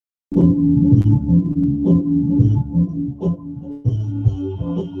What's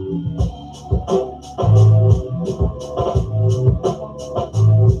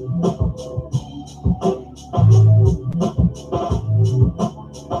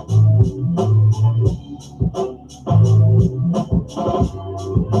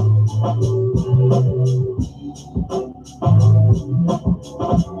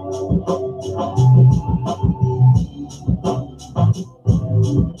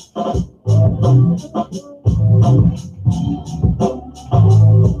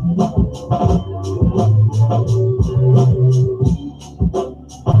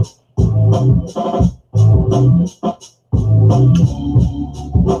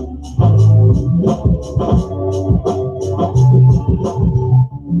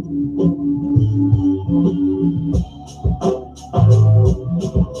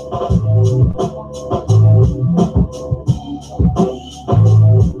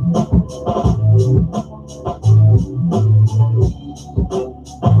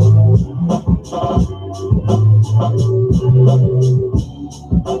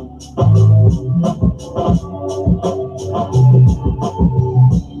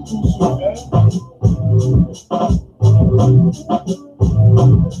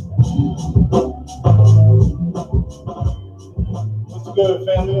good,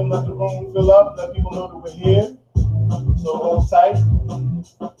 family? I'm let the room fill up, let people know that we're here. So hold tight.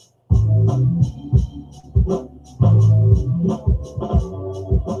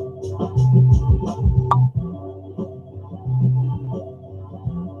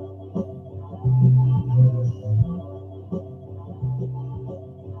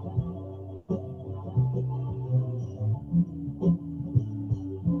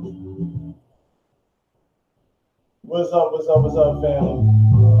 What's up, what's up, what's up, family?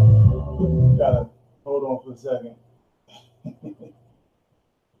 Gotta hold on for a second.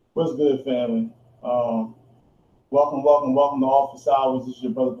 What's good, family? Welcome, welcome, welcome to Office Hours. This is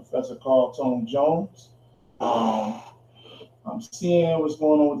your brother, Professor Carl Tone Jones. I'm seeing what's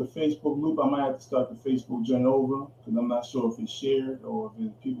going on with the Facebook loop. I might have to start the Facebook joint over because I'm not sure if it's shared or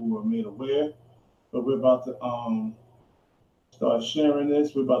if people were made aware. But we're about to start sharing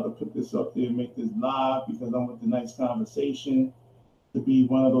this. We're about to put this up there and make this live because I want the next conversation to be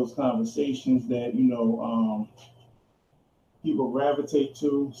one of those conversations that, people gravitate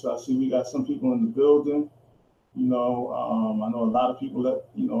to. So I see we got some people in the building. I know a lot of people that,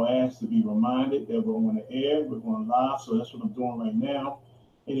 asked to be reminded that we're on the air, we're going live. So that's what I'm doing right now.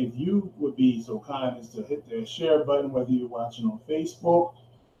 And if you would be so kind as to hit the share button, whether you're watching on Facebook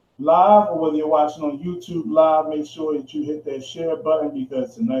Live or whether you're watching on YouTube Live, make sure that you hit that share button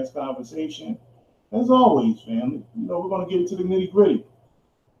because tonight's conversation, as always, family, we're going to get into the nitty gritty.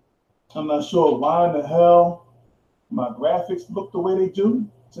 I'm not sure why in the hell my graphics look the way they do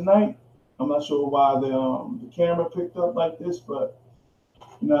tonight. I'm not sure why the camera picked up like this, but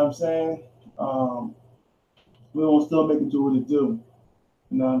you know what I'm saying? We're going to still make it do what it do.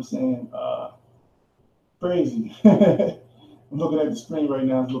 You know what I'm saying? Crazy. I'm looking at the screen right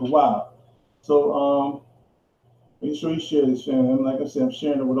now. It's a little wild. So make sure you share this, family. Like I said, I'm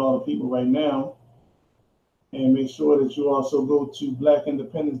sharing it with all the people right now. And make sure that you also go to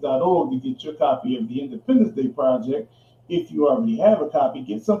blackindependence.org to get your copy of the Independence Day Project. If you already have a copy,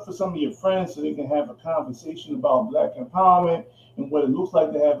 get some for some of your friends so they can have a conversation about Black empowerment and what it looks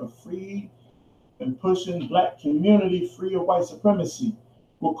like to have a free and pushing Black community free of white supremacy.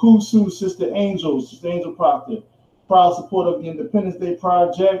 Wakusu, Sister Angel Proctor, proud supporter of the Independence Day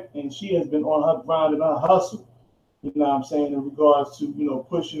Project, and she has been on her grind and her hustle. You know what I'm saying, in regards to,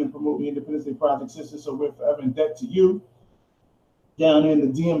 pushing and promoting the Independence Day Project, sister. So we're forever in debt to you down in the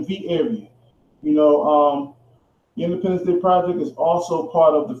DMV area. The Independence Day Project is also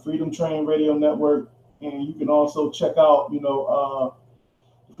part of the Freedom Train Radio Network. And you can also check out, the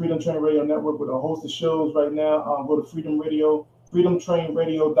Freedom Train Radio Network with a host of shows right now. Go to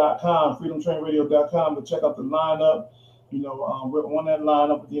freedomtrainradio.com to check out the lineup. We're on that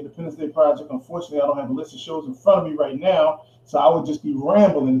lineup with the Independence Day Project. Unfortunately, I don't have a list of shows in front of me right now, so I would just be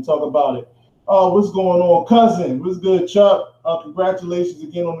rambling and talk about it. Oh, what's going on, cousin? What's good, Chuck? Congratulations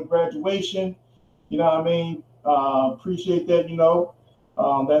again on the graduation. You know what I mean? Appreciate that.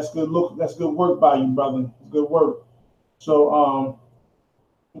 That's good. That's good work by you, brother. It's good work. So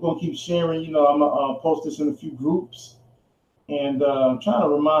I'm gonna keep sharing. I'm gonna post this in a few groups, and I'm trying to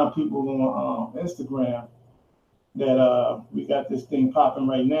remind people on Instagram that we got this thing popping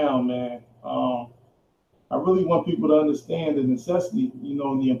right now, man. I really want people to understand the necessity,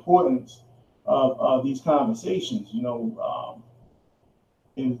 and the importance of these conversations,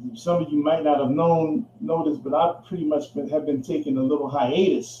 and some of you might not have noticed, but I pretty much have been taking a little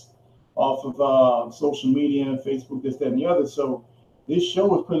hiatus off of social media and Facebook, this, that, and the other. So this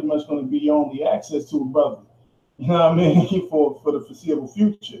show is pretty much going to be your only access to a brother. You know what I mean? For the foreseeable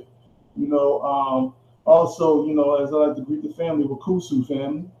future. You know, also, you know, as I like to greet the family, Wakusu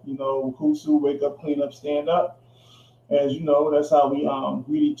family. You know, Wakusu, wake up, clean up, stand up. As you know, that's how we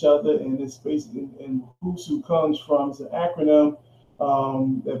greet each other. And it's basically, and Wakusu comes from, it's an acronym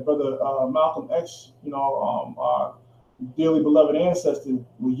that Brother Malcolm X, you know, our dearly beloved ancestor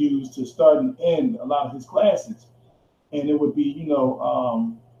would use to start and end a lot of his classes. And it would be, you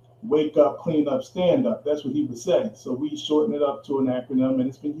know, wake up, clean up, stand up. That's what he would say. So we shorten it up to an acronym, and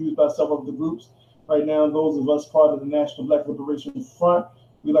it's been used by several of the groups. Right now, those of us part of the National Black Liberation Front,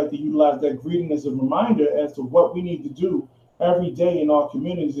 we like to utilize that greeting as a reminder as to what we need to do every day in our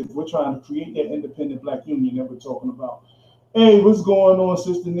communities if we're trying to create that independent Black union that we're talking about. Hey, what's going on,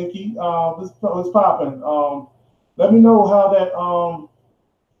 Sister Nikki? What's popping? Let me know how that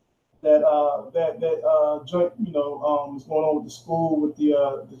joint, you know, is going on with the school, with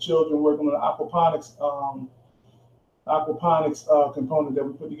the children working on the aquaponics component that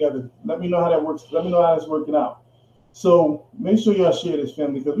we put together. Let me know how that works. Let me know how it's working out. So make sure y'all share this,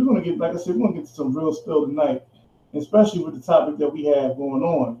 family, because we're gonna get, like I said, we're gonna get to some real spill tonight, especially with the topic that we have going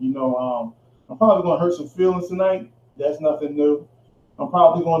on. You know, I'm probably gonna hurt some feelings tonight. That's nothing new. I'm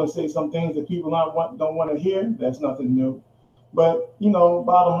probably going to say some things that people don't want to hear. That's nothing new. But, you know,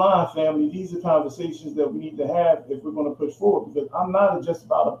 bottom line, family, these are conversations that we need to have if we're going to push forward, because I'm not just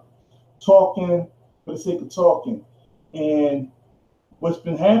about talking for the sake of talking. And what's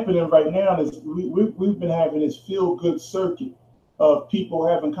been happening right now is we've been having this feel-good circuit of people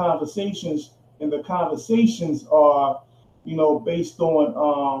having conversations, and the conversations are, you know, based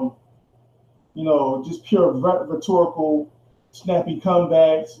on, you know, just pure rhetorical, snappy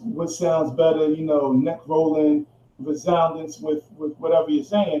comebacks, what sounds better, you know, neck rolling, resoundance with whatever you're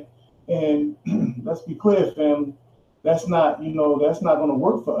saying. And let's be clear, family, that's not, you know, that's not going to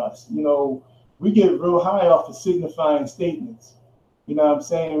work for us. You know, we get real high off of signifying statements. You know what I'm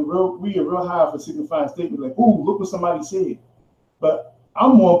saying? We get real high off of signifying statements like, ooh, look what somebody said. But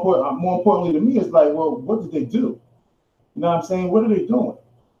more importantly to me, is like, well, what did they do? You know what I'm saying? What are they doing?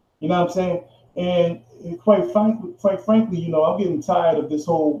 You know what I'm saying? And quite frankly, you know, I'm getting tired of this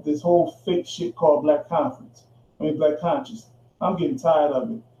whole fake shit called Black Conference. I mean, Black Conscious. I'm getting tired of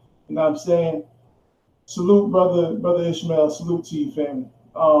it. You know what I'm saying? Salute, brother Ishmael. Salute to you, family.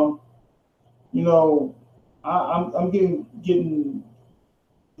 You know, I'm getting.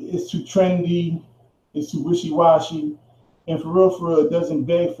 It's too trendy. It's too wishy-washy, and for real, it doesn't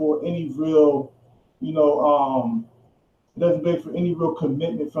beg for any real, you know, it doesn't beg for any real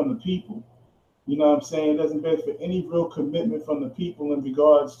commitment from the people. You know what I'm saying? It doesn't beg for any real commitment from the people in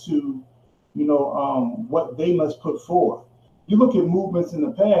regards to, you know, what they must put forth. You look at movements in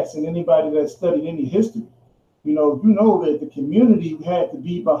the past, and anybody that studied any history, you know that the community had to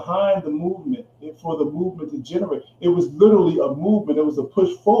be behind the movement for the movement to generate. It was literally a movement. It was a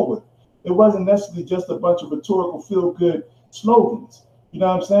push forward. It wasn't necessarily just a bunch of rhetorical feel-good slogans. You know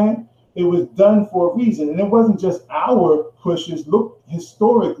what I'm saying? It was done for a reason. And it wasn't just our pushes. Look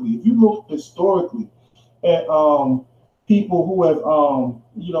historically. If you look historically at people who have,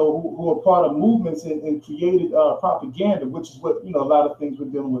 you know, who are part of movements and created propaganda, which is what, you know, a lot of things we're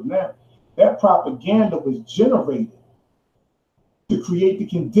dealing with now. That propaganda was generated to create the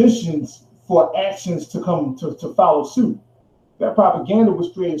conditions for actions to come to follow suit. That propaganda was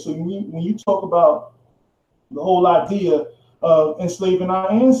created. So when you talk about the whole idea of enslaving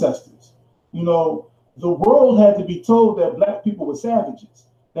our ancestors, you know, the world had to be told that Black people were savages,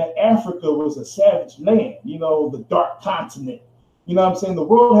 that Africa was a savage land, you know, the dark continent. You know what I'm saying? The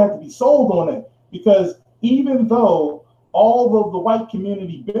world had to be sold on it, because even though all of the white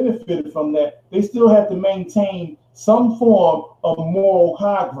community benefited from that, they still had to maintain some form of moral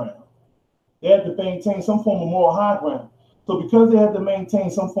high ground. They had to maintain some form of moral high ground. So because they had to maintain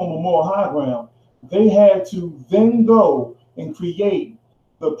some form of moral high ground, they had to then go and create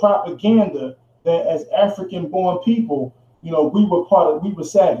the propaganda that as African-born people, you know, we were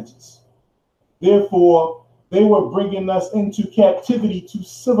savages. Therefore, they were bringing us into captivity to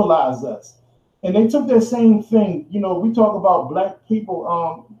civilize us. And they took that same thing, you know, we talk about Black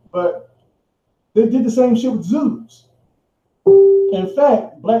people, but they did the same shit with zoos. In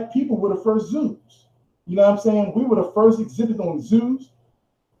fact, Black people were the first zoos. You know what I'm saying? We were the first exhibit on zoos.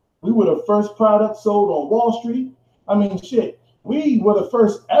 We were the first product sold on Wall Street. I mean, shit, we were the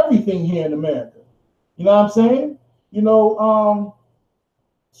first everything here in America. You know what I'm saying? You know,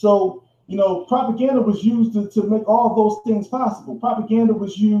 so, you know, propaganda was used to make all those things possible. Propaganda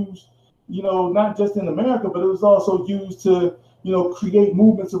was used, you know, not just in America, but it was also used to create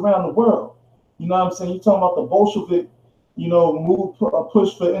movements around the world. You know what I'm saying? You're talking about the Bolshevik,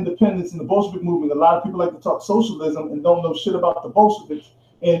 push for independence in the Bolshevik movement. A lot of people like to talk socialism and don't know shit about the Bolsheviks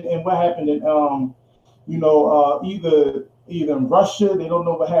and what happened in, either in Russia. They don't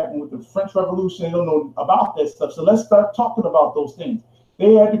know what happened with the French Revolution. They don't know about that stuff. So let's start talking about those things.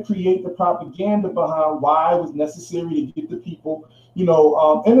 They had to create the propaganda behind why it was necessary to get the people,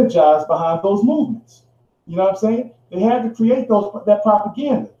 energized behind those movements. You know what I'm saying? They had to create that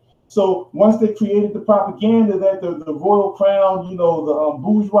propaganda. So once they created the propaganda that the royal crown, the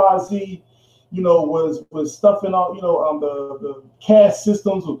bourgeoisie, was stuffing all, the caste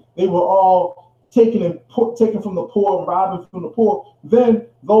systems, they were all taken from the poor and robbing from the poor. Then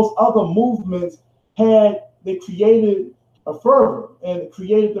those other movements they created a fervor, and it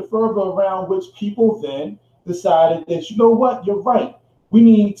created the fervor around which people then decided that, you know what, you're right, we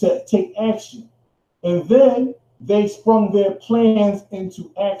need to take action. And then they sprung their plans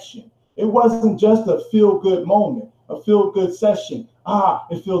into action. It wasn't just a feel-good moment, a feel-good session.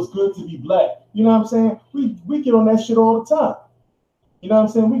 It feels good to be black. You know what I'm saying? We get on that shit all the time. You know what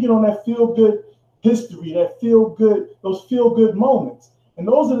I'm saying? We get on that feel-good history, those feel-good moments. And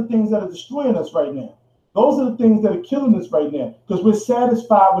those are the things that are destroying us right now. Those are the things that are killing us right now, because we're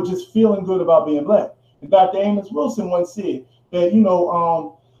satisfied with just feeling good about being black. And Dr. Amos Wilson once said that,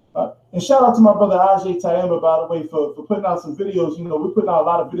 and shout out to my brother Ajay Tayema, by the way, for putting out some videos. We're putting out a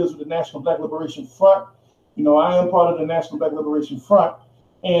lot of videos with the National Black Liberation Front. I am part of the National Black Liberation Front.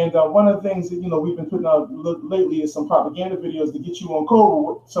 And one of the things that, we've been putting out lately is some propaganda videos to get you on code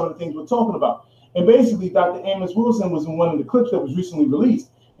with some of the things we're talking about. And basically, Dr. Amos Wilson was in one of the clips that was recently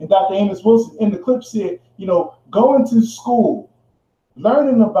released. And Dr. Amos Wilson in the clip said, going to school,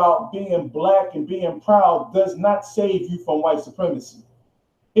 learning about being black and being proud does not save you from white supremacy.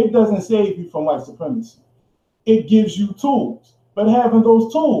 It doesn't save you from white supremacy. It gives you tools, but having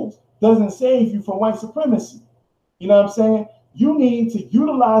those tools doesn't save you from white supremacy. You know what I'm saying? You need to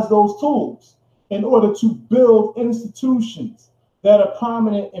utilize those tools in order to build institutions that are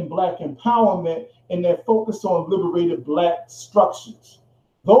prominent in black empowerment and that focus on liberated black structures.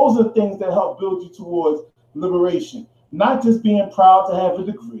 Those are things that help build you towards liberation, not just being proud to have a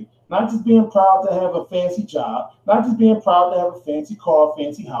degree, not just being proud to have a fancy job, not just being proud to have a fancy car,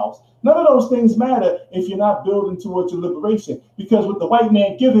 fancy house. None of those things matter if you're not building towards your liberation, because what the white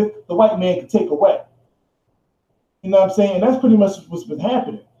man giveth, the white man can take away. You know what I'm saying? And that's pretty much what's been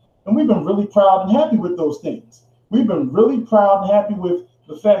happening. And we've been really proud and happy with those things. We've been really proud and happy with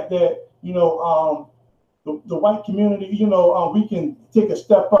the fact that, the white community, we can take a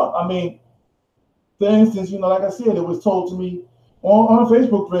step up. I mean, for instance, like I said, it was told to me on a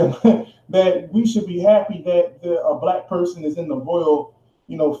Facebook thread that we should be happy that a black person is in the royal,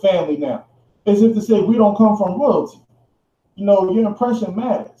 family now. As if to say we don't come from royalty. Your impression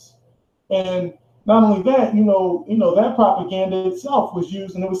matters. And not only that, that propaganda itself was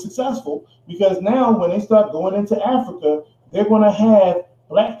used and it was successful, because now when they start going into Africa, they're going to have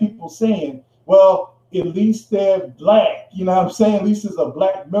black people saying, well, at least they're black, you know what I'm saying? At least there's a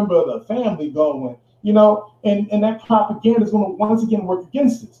black member of the family going, and that propaganda is going to once again work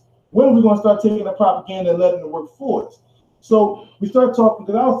against us. When are we going to start taking that propaganda and letting it work for us? So we started talking,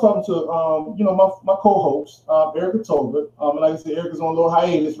 because I was talking to, my co-host, Erica Tolbert, and like I said, Erica's on a little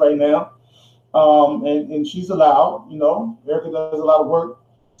hiatus right now, and she's allowed, Erica does a lot of work.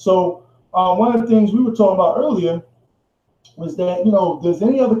 So one of the things we were talking about earlier was that, does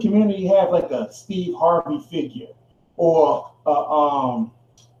any other community have like a Steve Harvey figure or, a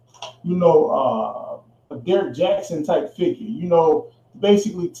Derek Jackson type figure,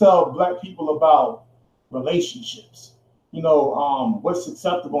 basically tell black people about relationships, what's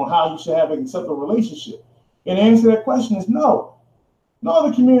acceptable and how you should have an acceptable relationship? And the answer to that question is no. No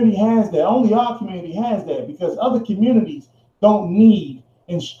other community has that. Only our community has that, because other communities don't need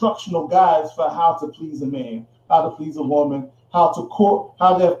instructional guides for how to please a man, how to please a woman, how to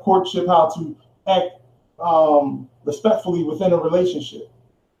have courtship, how to act respectfully within a relationship.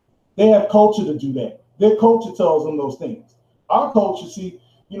 They have culture to do that. Their culture tells them those things. Our culture,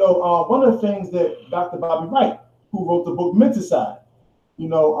 one of the things that Dr. Bobby Wright, who wrote the book Menticide,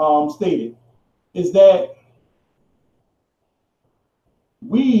 stated is that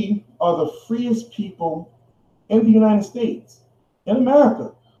we are the freest people in the United States, in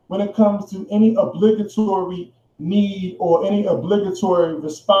America, when it comes to any obligatory need or any obligatory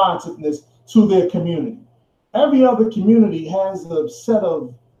responsiveness to their community. Every other community has a set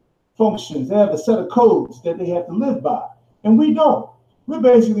of functions, they have a set of codes that they have to live by, and we don't. We're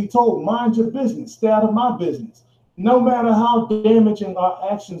basically told, mind your business, stay out of my business, no matter how damaging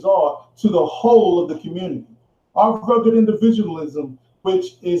our actions are to the whole of the community. Our rugged individualism,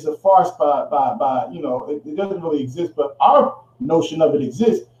 which is a farce by it doesn't really exist, but our notion of it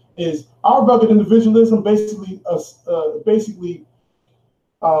exists, is our rugged individualism basically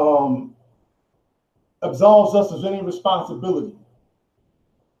absolves us of any responsibility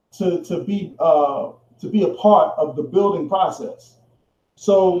to be a part of the building process.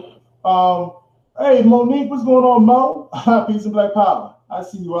 So, hey, Monique, what's going on, Mo? Peace and Black Power. I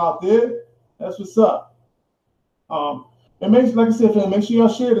see you out there. That's what's up. And like I said, make sure y'all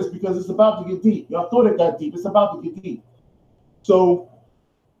share this because it's about to get deep. Y'all thought it got deep. It's about to get deep. So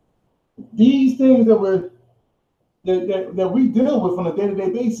these things that we deal with on a day-to-day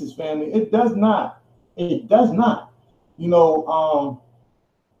basis, family, it does not,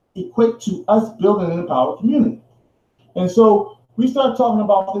 equate to us building an empowered community. And so we start talking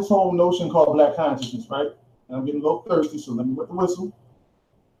about this whole notion called Black consciousness, right? And I'm getting a little thirsty, so let me wet the whistle.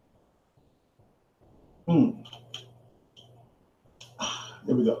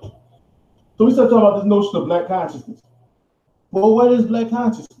 There we go. So we start talking about this notion of Black consciousness. Well, what is Black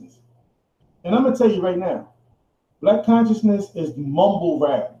consciousness? And I'm going to tell you right now, Black consciousness is mumble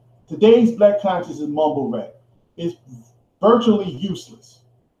rap. Today's Black consciousness is mumble rap. It's virtually useless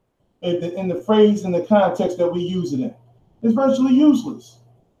in the phrase, in the context that we use it in. It's virtually useless.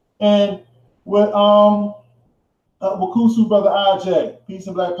 And with Wakusu, Brother IJ, peace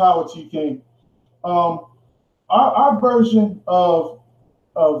and Black power to you, King. Our version of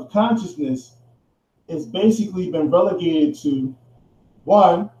consciousness has basically been relegated to,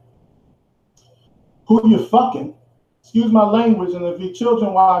 one, who you're fucking. Excuse my language, and if your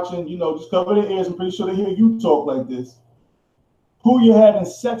children watching, just cover their ears. I'm pretty sure they hear you talk like this. Who you're having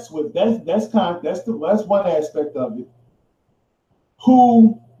sex with, that's one aspect of it.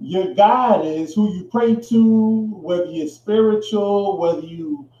 Who your God is, who you pray to, whether you're spiritual, whether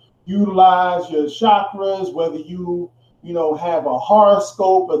you utilize your chakras, whether you have a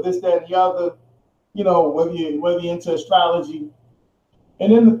horoscope or this, that, and the other, whether you're into astrology.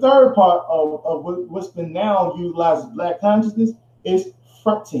 And then the third part of what's been now utilized as Black consciousness is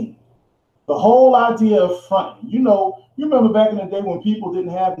fronting. The whole idea of fronting. You remember back in the day when people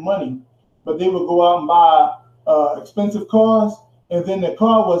didn't have money, but they would go out and buy expensive cars, and then the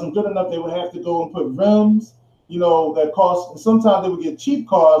car wasn't good enough. They would have to go and put rims, that cost. Sometimes they would get cheap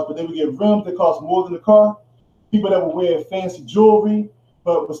cars, but they would get rims that cost more than the car. People that would wear fancy jewelry,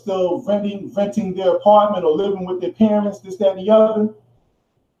 but were still renting their apartment or living with their parents, this, that, and the other.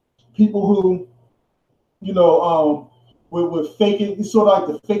 People who, would fake it, it's sort of like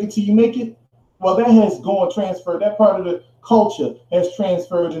the fake it till you make it. Well, that has transferred. That part of the culture has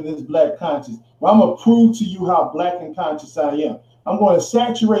transferred in this Black conscious. Well, I'm going to prove to you how Black and conscious I am. I'm going to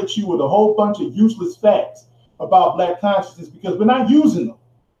saturate you with a whole bunch of useless facts about Black consciousness because we're not using them.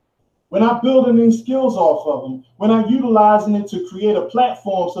 We're not building any skills off of them. We're not utilizing it to create a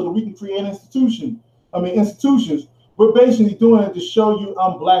platform so that we can create institutions. We're basically doing it to show you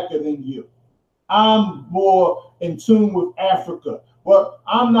I'm Blacker than you. I'm more in tune with Africa. Well,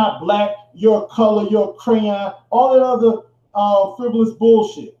 I'm not Black, your color, your crayon, all that other frivolous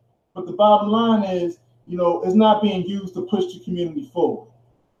bullshit. But the bottom line is, it's not being used to push the community forward.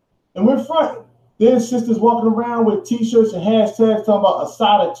 And we're fronting. There's sisters walking around with t-shirts and hashtags talking about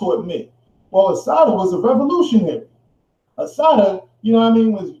Assata taught me. Well, Assata was a revolutionary. Assata,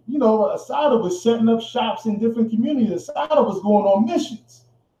 Assata was setting up shops in different communities. Assata was going on missions.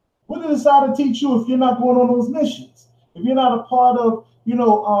 What did Assata teach you if you're not going on those missions? If you're not a part of,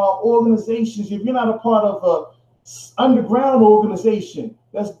 organizations, if you're not a part of a underground organization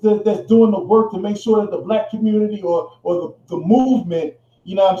that's doing the work to make sure that the Black community or the movement,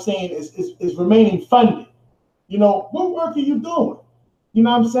 is remaining funded. What work are you doing? You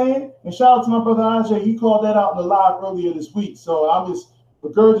know what I'm saying? And shout out to my brother Ajay. He called that out in the live earlier this week. So I'm just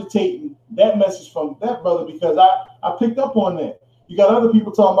regurgitating that message from that brother because I picked up on that. You got other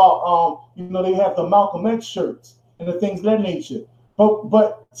people talking about, they have the Malcolm X shirts and the things of that nature.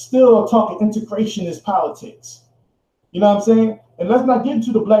 But still talking integrationist politics. You know what I'm saying? And let's not get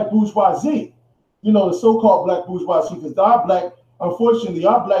into the Black bourgeoisie, the so-called Black bourgeoisie, because unfortunately,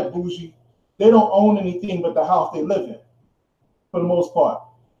 our Black bougie, they don't own anything but the house they live in, for the most part.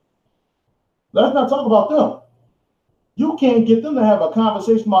 Let's not talk about them. You can't get them to have a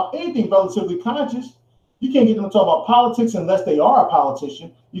conversation about anything relatively conscious. You can't get them to talk about politics unless they are a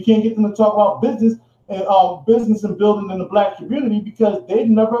politician. You can't get them to talk about business and building in the Black community because they've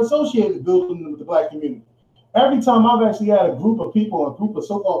never associated building with the Black community. Every time I've actually had a group of people, a group of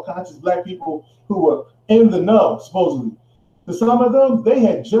so-called conscious Black people who were in the know, supposedly, to some of them, they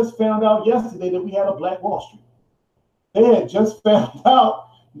had just found out yesterday that we had a Black Wall Street. They had just found out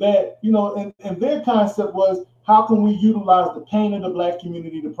that, and their concept was how can we utilize the pain of the Black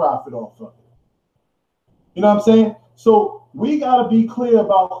community to profit off of it? You know what I'm saying? So we got to be clear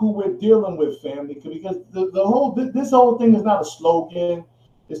about who we're dealing with, family, because this whole thing is not a slogan.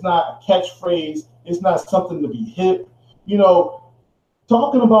 It's not a catchphrase. It's not something to be hip. You know,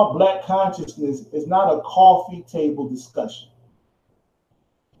 talking about Black consciousness is not a coffee table discussion.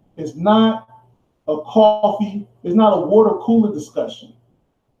 It's not it's not a water cooler discussion.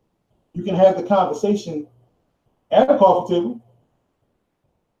 You can have the conversation at a coffee table,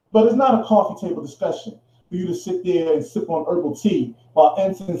 but it's not a coffee table discussion for you to sit there and sip on herbal tea while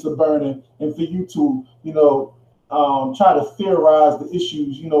incense are burning, and for you to, try to theorize the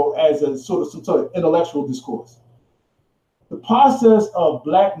issues, as a some sort of intellectual discourse. The process of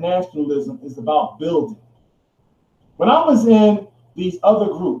Black nationalism is about building. When I was in these other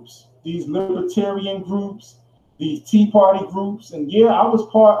groups, these libertarian groups, these Tea Party groups, and yeah, I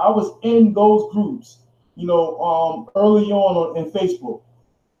was in those groups, early on in Facebook.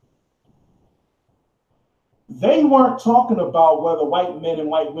 They weren't talking about whether white men and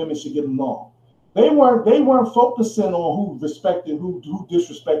white women should get along. They weren't focusing on who respected who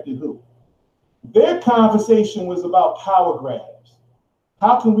disrespected who. Their conversation was about power grabs.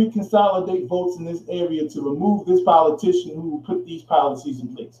 How can we consolidate votes in this area to remove this politician who put these policies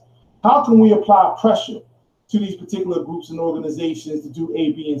in place? How can we apply pressure to these particular groups and organizations to do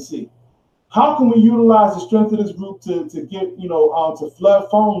A, B, and C? How can we utilize the strength of this group to get, to flood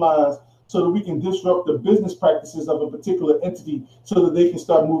phone lines so that we can disrupt the business practices of a particular entity so that they can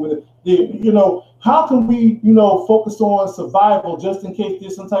start moving it? How can we, focus on survival just in case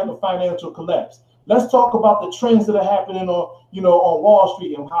there's some type of financial collapse? Let's talk about the trends that are happening on Wall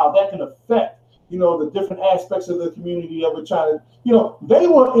Street and how that can affect, the different aspects of the community that we're trying to, they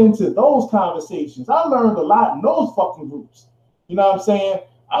were into those conversations. I learned a lot in those fucking groups. You know what I'm saying?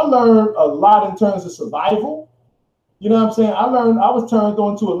 I learned a lot in terms of survival. You know what I'm saying? I was turned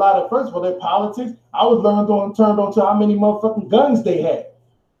on to a lot of, first of all, their politics. I was turned on to how many motherfucking guns they had.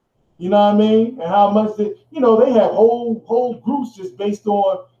 You know what I mean? And how much they have whole groups just based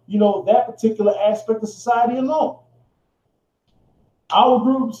on, that particular aspect of society alone. Our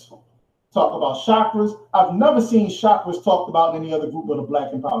groups talk about chakras. I've never seen chakras talked about in any other group but a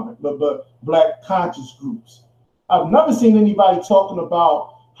Black empowerment, but Black conscious groups. I've never seen anybody talking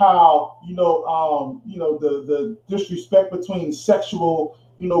about how, the disrespect between sexual,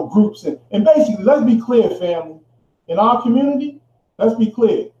 groups. And basically, let's be clear, family. In our community, let's be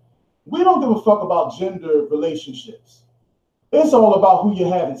clear. We don't give a fuck about gender relationships. It's all about who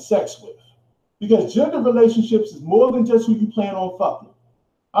you're having sex with. Because gender relationships is more than just who you plan on fucking.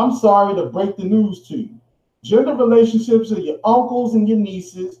 I'm sorry to break the news to you. Gender relationships are your uncles and your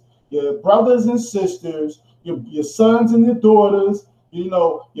nieces, your brothers and sisters, your sons and your daughters,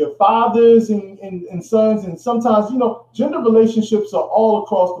 your fathers and sons. And sometimes, gender relationships are all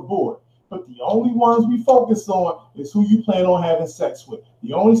across the board. But the only ones we focus on is who you plan on having sex with.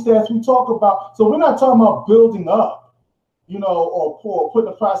 The only stats we talk about. So we're not talking about building up, or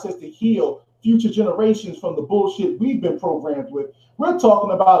putting a process to heal future generations from the bullshit we've been programmed with. We're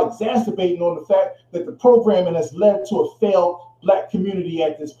talking about exacerbating on the fact that the programming has led to a failed Black community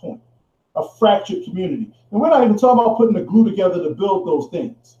at this point, a fractured community. And we're not even talking about putting the glue together to build those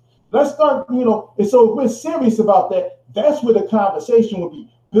things. Let's start, and so if we're serious about that, that's where the conversation would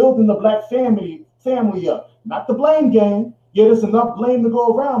be, building the Black family up, not the blame game. Yeah, there's enough blame to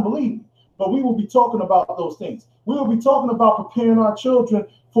go around, believe me. But we will be talking about those things. We will be talking about preparing our children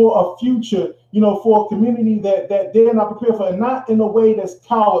for a future, for a community that they're not prepared for, and not in a way that's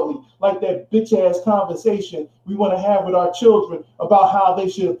cowardly, like that bitch-ass conversation we want to have with our children about how they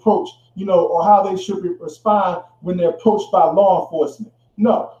should approach, or how they should respond when they're approached by law enforcement.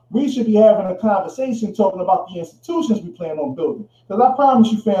 No, we should be having a conversation talking about the institutions we plan on building. Because I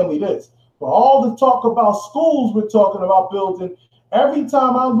promise you, family, this. For all the talk about schools we're talking about building, every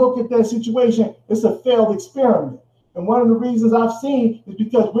time I look at that situation, it's a failed experiment. And one of the reasons I've seen is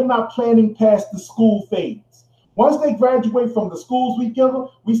because we're not planning past the school phase. Once they graduate from the schools we give them,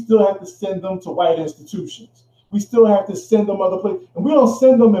 we still have to send them to white institutions. We still have to send them other places. And we don't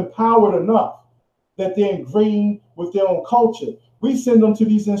send them empowered enough that they're ingrained with their own culture. We send them to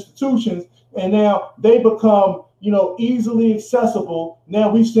these institutions, and now they become, easily accessible. Now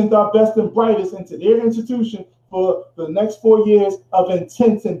we've sent our best and brightest into their institution for the next 4 years of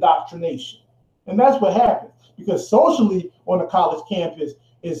intense indoctrination. And that's what happens, because socially on the college campus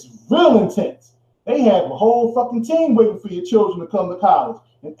is real intense. They have a whole fucking team waiting for your children to come to college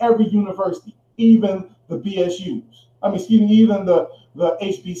in every university, even the BSUs. Even the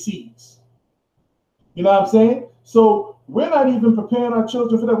HBCs. You know what I'm saying? So we're not even preparing our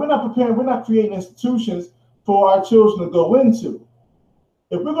children for that. We're not creating institutions for our children to go into.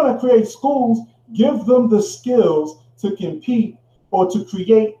 If we're going to create schools, give them the skills to compete or to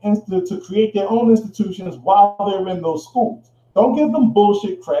create their own institutions while they're in those schools. Don't give them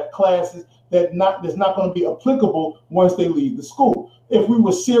bullshit crap classes that's not going to be applicable once they leave the school. If we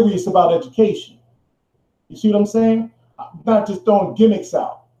were serious about education, you see what I'm saying? Not just throwing gimmicks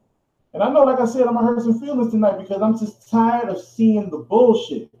out. And I know, like I said, I'm gonna hurt some feelings tonight because I'm just tired of seeing the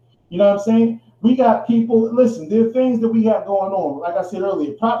bullshit. You know what I'm saying? We got people, listen, there are things that we have going on. Like I said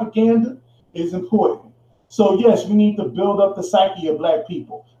earlier, propaganda is important. So yes, we need to build up the psyche of Black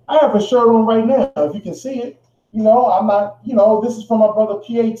people. I have a shirt on right now, if you can see it. You know, I'm not, you know, this is from my brother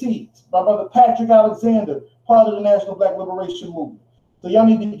PAT, my brother Patrick Alexander, part of the National Black Liberation Movement. So y'all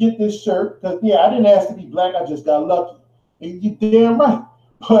need to get this shirt, because yeah, I didn't ask to be black, I just got lucky. And you're damn right.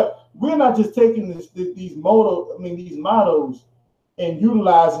 But we're not just taking these mottos and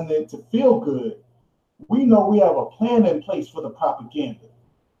utilizing it to feel good. We know we have a plan in place for the propaganda,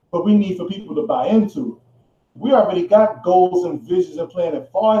 but we need for people to buy into it. We already got goals and visions and plans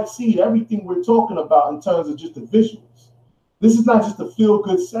that far exceed everything we're talking about in terms of just the visuals. This is not just a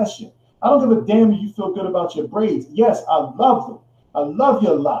feel-good session. I don't give a damn if you feel good about your braids. Yes, I love them. I love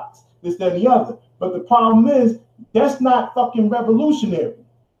your locks, this, that, and the other. But the problem is, that's not fucking revolutionary.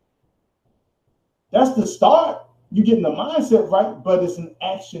 That's the start. You're getting the mindset right, but it's an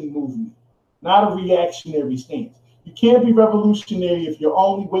action movement, not a reactionary stance. You can't be revolutionary if you're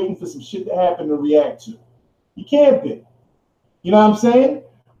only waiting for some shit to happen to react to. You can't be. You know what I'm saying?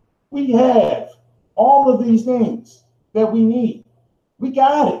 We have all of these things that we need. We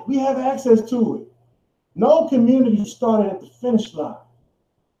got it. We have access to it. No community started at the finish line.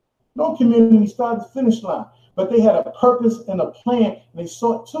 No community started at the finish line, but they had a purpose and a plan, and they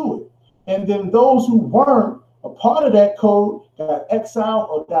sought to it. And then those who weren't a part of that code got exiled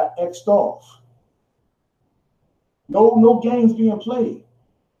or got X'd off. No games being played.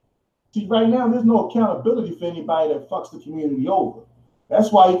 See, right now, there's no accountability for anybody that fucks the community over.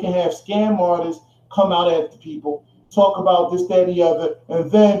 That's why you can have scam artists come out at the people, talk about this, that, and the other,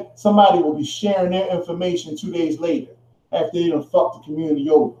 and then somebody will be sharing their information 2 days later after they done fucked the community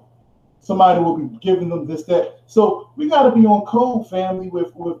over. Somebody will be giving them this, that. So we got to be on code, family,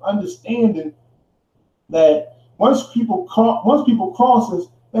 with understanding that once people cross us,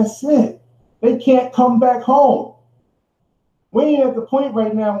 that's it. They can't come back home. We ain't at the point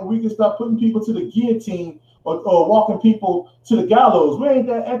right now when we can start putting people to the guillotine or walking people to the gallows. We ain't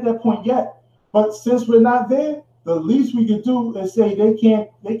at that point yet. But since we're not there, the least we could do is say they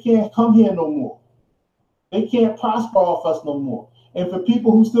can't come here no more. They can't prosper off us no more. And for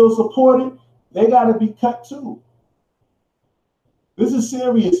people who still support it, they got to be cut too. This is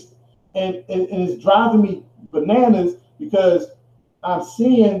serious, and it's driving me bananas because I'm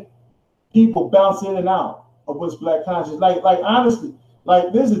seeing people bounce in and out of what's Black conscious. Like honestly,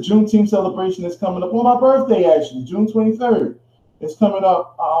 like there's a Juneteenth celebration that's coming up on my birthday, actually, June 23rd. It's coming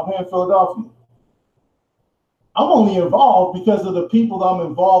up here in Philadelphia. I'm only involved because of the people that I'm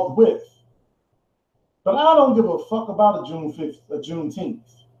involved with. But I don't give a fuck about a Juneteenth.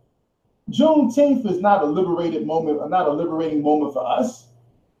 Juneteenth is not a liberated moment, or not a liberating moment for us.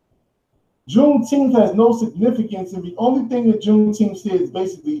 Juneteenth has no significance, and the only thing that Juneteenth says is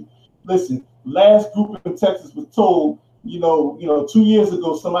basically, listen, last group in Texas was told, 2 years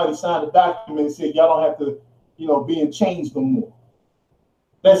ago, somebody signed a document and said, y'all don't have to, be in chains no more.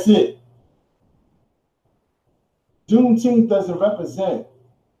 That's it. Juneteenth doesn't represent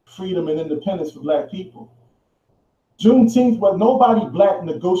freedom and independence for Black people. Juneteenth, what nobody Black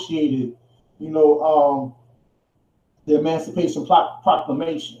negotiated, the Emancipation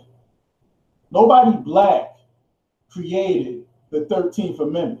Proclamation. Nobody Black created the 13th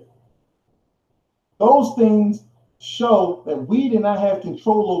Amendment. Those things show that we did not have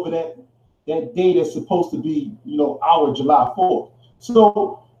control over that day that's supposed to be, our July 4th.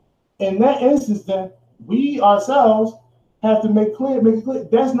 So in that instance, then we ourselves have to make it clear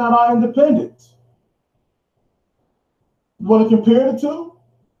that's not our independence. You want to compare the two?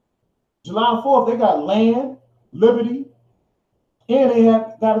 July 4th, they got land, liberty, and they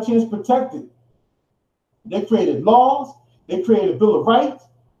have got a chance to protect it. They created laws, they created a Bill of Rights,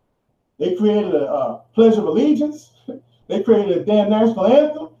 they created a Pledge of Allegiance, they created a damn national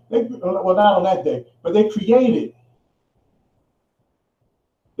anthem. Well, not on that day, but they created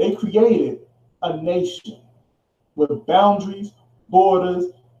a nation with boundaries, borders,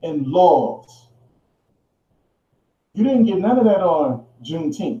 and laws. You didn't get none of that on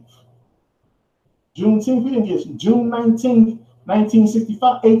Juneteenth. Juneteenth, we didn't get June 19th,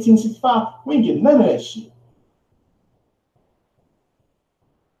 1865, we didn't get none of that shit.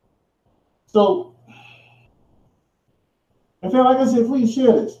 So And fam, like I said, please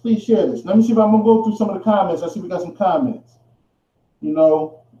share this. Please share this. Let me see if I'm gonna go through some of the comments. I see we got some comments. You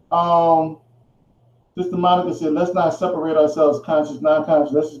know, Sister Monica said, let's not separate ourselves, conscious,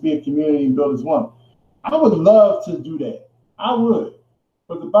 non-conscious. Let's just be a community and build as one. I would love to do that. I would.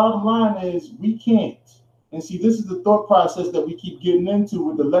 But the bottom line is we can't. And see, this is the thought process that we keep getting into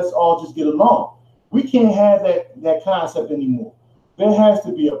with the let's all just get along. We can't have that concept anymore. There has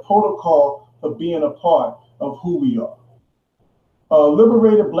to be a protocol for being a part of who we are. A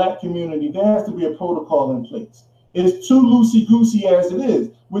liberated Black community, there has to be a protocol in place. It's too loosey-goosey as it is,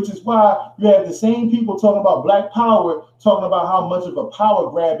 which is why you have the same people talking about Black power, talking about how much of a power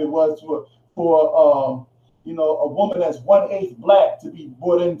grab it was for a woman that's 1/8 Black to be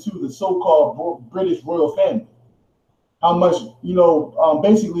brought into the so-called British royal family. How much,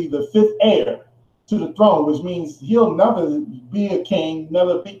 basically the fifth heir to the throne, which means he'll never be a king,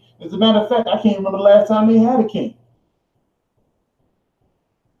 never be. As a matter of fact, I can't remember the last time they had a king.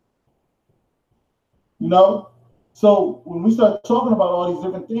 So when we start talking about all these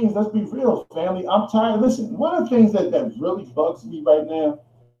different things, let's be real, family. I'm tired. Listen, one of the things that really bugs me right now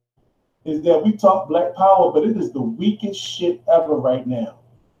is that we talk Black power, but it is the weakest shit ever right now.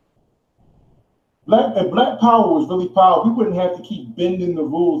 If Black power was really power, we wouldn't have to keep bending the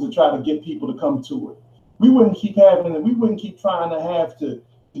rules to try to get people to come to it. We wouldn't keep trying to have to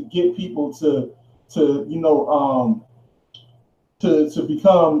get people to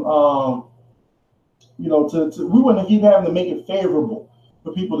become we wouldn't keep having to make it favorable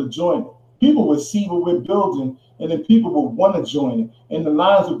for people to join it. People would see what we're building, and then people would want to join it, and the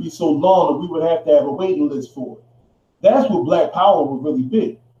lines would be so long that we would have to have a waiting list for it. That's what Black power would really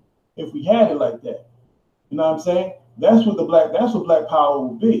be, if we had it like that. You know what I'm saying? That's what Black power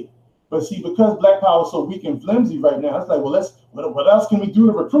would be. But see, because Black power is so weak and flimsy right now, it's like, well, what else can we do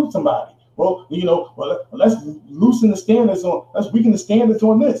to recruit somebody? Well, let's loosen the standards let's weaken the standards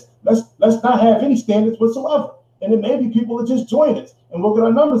on this. Let's not have any standards whatsoever. And then maybe people will just join us and we'll get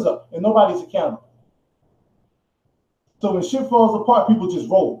our numbers up and nobody's accountable. So when shit falls apart, people just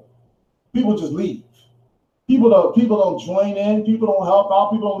roll. People just leave. People don't join in. People don't help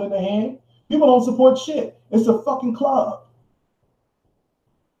out. People don't lend a hand. People don't support shit. It's a fucking club.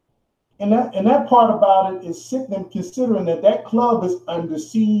 And that part about it is sickening, considering that club is under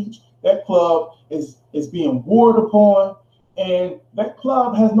siege. That club is being warred upon, and that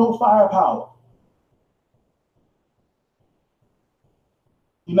club has no firepower.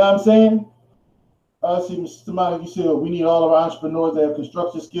 You know what I'm saying? See, Mr. Monica, you said we need all of our entrepreneurs that have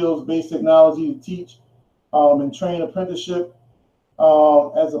construction skills, basic technology to teach and train apprenticeship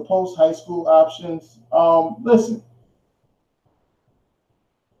as a post-high school options. Listen,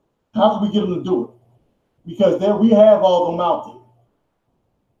 how can we get them to do it? Because we have all them out there.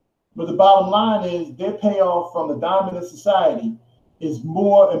 But the bottom line is their payoff from the dominant society is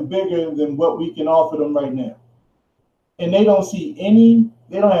more and bigger than what we can offer them right now. And they don't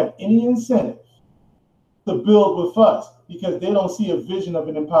have any incentive to build with us because they don't see a vision of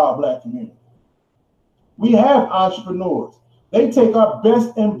an empowered Black community. We have entrepreneurs. They take our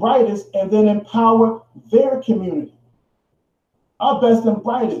best and brightest and then empower their community. Our best and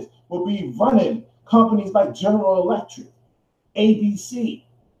brightest will be running companies like General Electric, ABC.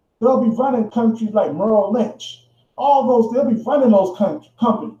 They'll be running countries like Merrill Lynch. They'll be running those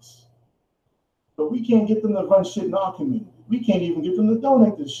companies. But we can't get them to run shit in our community. We can't even get them to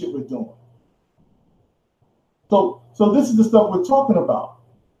donate to the shit we're doing. So this is the stuff we're talking about.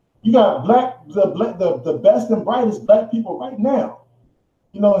 You got the best and brightest Black people right now,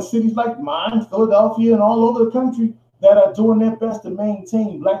 in cities like mine, Philadelphia, and all over the country that are doing their best to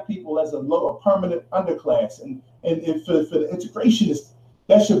maintain Black people as a permanent underclass. And for the integrationists,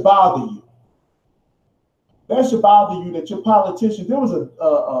 that should bother you. That should bother you that your politicians. There was an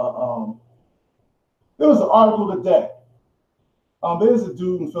article today. There's a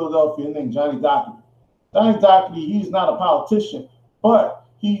dude in Philadelphia named Johnny Doherty. Johnny Doherty, he's not a politician, but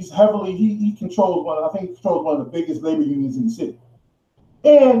he's heavily he controls one of the biggest labor unions in the city.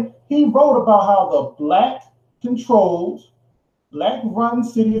 And he wrote about how the Black-controlled, Black-run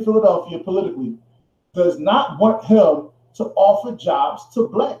city of Philadelphia politically does not want him to offer jobs to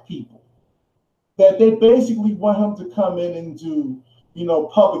Black people. That they basically want him to come in and do,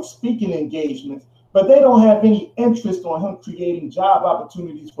 public speaking engagements, but they don't have any interest on him creating job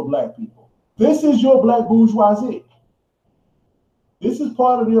opportunities for Black people. This is your Black bourgeoisie. This is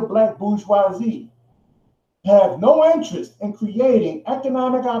part of your Black bourgeoisie. Have no interest in creating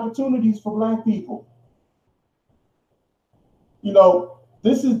economic opportunities for Black people.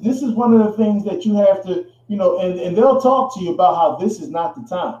 This is one of the things that you have to, and they'll talk to you about how this is not the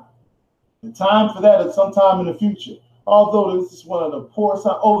time. The time for that is sometime in the future. although this is one of the poorest,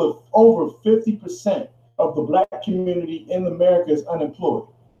 over 50% of the black community in America is unemployed.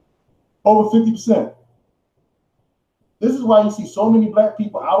 Over 50%. This is why you see so many black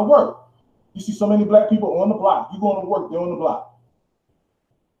people out of work. You see so many black people on the block. You going to work, they're on the block.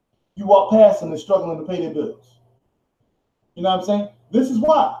 You walk past them, they're struggling to pay their bills. You know what I'm saying? This is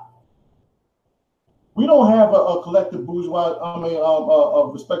why. We don't have a collective bourgeois,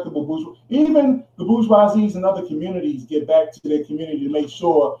 a respectable bourgeois. Even the bourgeoisies in other communities get back to their community to make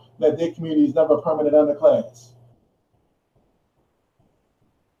sure that their community is never a permanent underclass.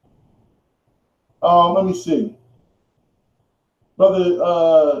 Let me see.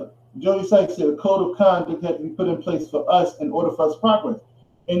 Brother Jody Sykes said a code of conduct had to be put in place for us in order for us to progress.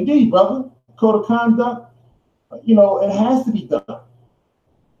 Indeed, brother, code of conduct, it has to be done.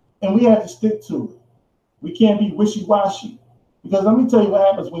 And we have to stick to it. We can't be wishy-washy. Because let me tell you what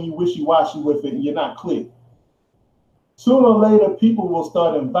happens when you wishy-washy with it and you're not clear. Sooner or later, people will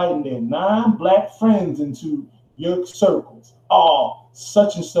start inviting their non-black friends into your circles. Oh,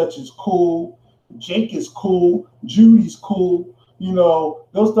 such and such is cool. Jake is cool. Judy's cool.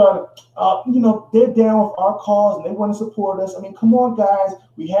 They'll start, they're down with our cause and they want to support us. I mean, come on, guys.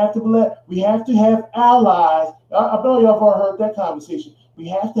 We have to have allies. I know y'all have already heard that conversation. We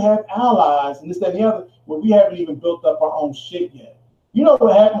have to have allies and this, that, and the other. Well, we haven't even built up our own shit yet. You know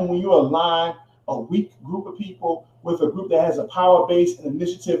what happens when you align a weak group of people with a group that has a power base, an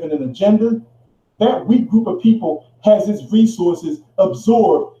initiative, and an agenda? That weak group of people has its resources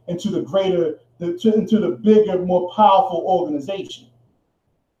absorbed into the bigger, more powerful organization.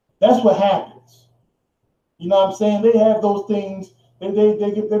 That's what happens. You know what I'm saying? They have those things, they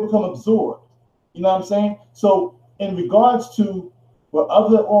become absorbed. You know what I'm saying? So in regards to what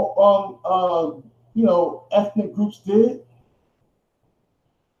other ethnic groups did,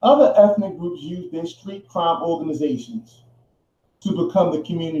 other ethnic groups used their street crime organizations to become the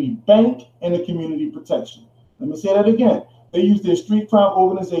community bank and the community protection. Let me say that again. They use their street crime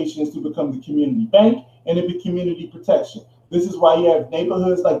organizations to become the community bank and the community protection. This is why you have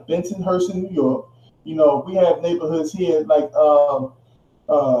neighborhoods like Bensonhurst in New York. We have neighborhoods here like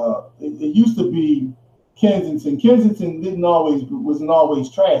it used to be Kensington. Kensington wasn't always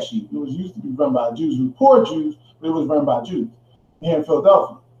trashy. It was used to be run by Jews. It was poor Jews, but it was run by Jews here in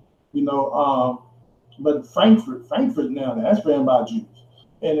Philadelphia. But Frankfurt now, that's ran by Jews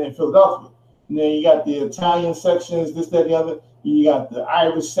in Philadelphia. And then you got the Italian sections, this, that, the other. You got the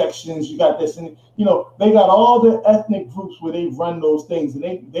Irish sections. You got this, and they got all the ethnic groups where they run those things,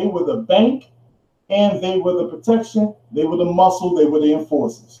 and they were the bank, and they were the protection. They were the muscle. They were the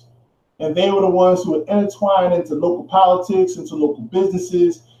enforcers, and they were the ones who would intertwine into local politics, into local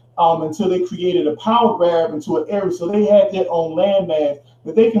businesses, until they created a power grab into an area. So they had their own landmass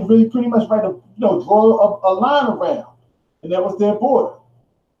that they can really pretty much draw a line around, and that was their border.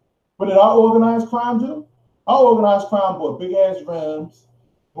 What did our organized crime do? Our organized crime bought big ass rims,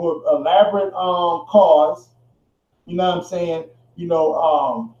 bought elaborate cars. You know what I'm saying?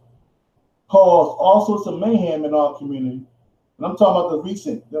 Caused all sorts of mayhem in our community. And I'm talking about the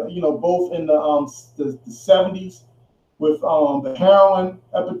recent, both in the 70s with the heroin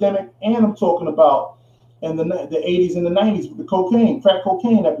epidemic, and I'm talking about in the 80s and the 90s with the crack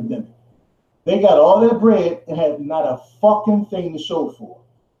cocaine epidemic. They got all that bread and had not a fucking thing to show for.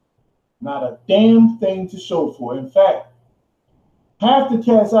 Not a damn thing to show for. In fact, half the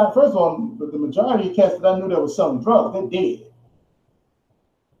cats out, first of all, the majority of cats that I knew that was selling drugs, they're dead.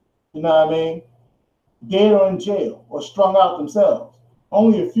 You know what I mean? Dead or in jail or strung out themselves.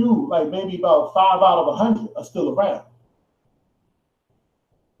 Only a few, like maybe about 5 out of 100, are still around.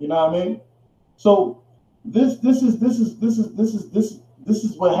 You know what I mean? So this is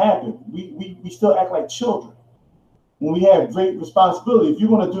what happened. We still act like children when we have great responsibility. If you're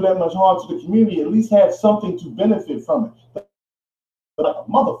going to do that much harm to the community, at least have something to benefit from it. Like a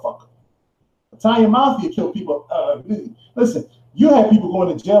motherfucker. Italian mafia killed people. Listen, you had people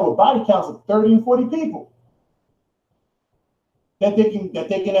going to jail with body counts of 30 and 40 people that they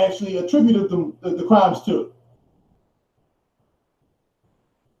can actually attribute the crimes to.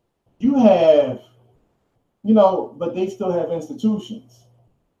 You have, but they still have institutions.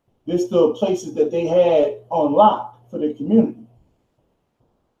 There's still places that they had on lock for their community.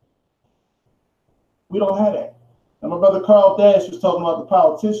 We don't have that. And my brother Carl Dash was talking about the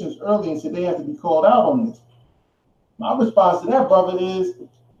politicians earlier and said they have to be called out on this. My response to that, brother, is,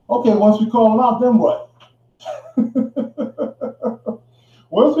 okay, once we call them out, then what?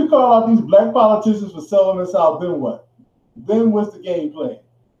 Once we call out these black politicians for selling us out, then what? Then what's the game plan?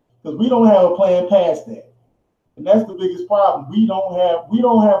 Because we don't have a plan past that. And that's the biggest problem. We don't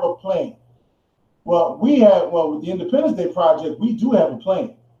have a plan. Well, with the Independence Day Project, we do have a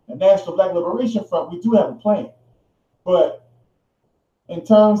plan. The National Black Liberation Front, we do have a plan. But in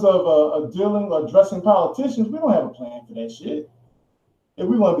terms of dealing or addressing politicians, we don't have a plan for that shit. If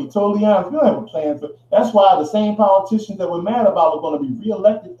we want to be totally honest, we don't have a plan for. That's why the same politicians that we're mad about are going to be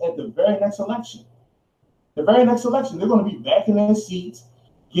reelected at the very next election. The very next election, they're going to be back in their seats,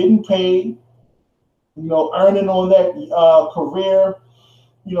 getting paid, earning on that career,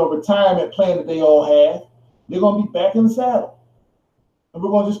 retirement plan that they all have. They're going to be back in the saddle. And we're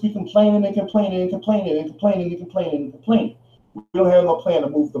going to just be complaining and complaining and complaining and complaining and complaining and complaining. We don't have no plan to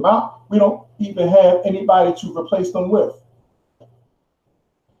move them out. We don't even have anybody to replace them with.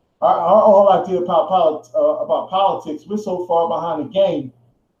 Our whole idea about politics, we're so far behind the game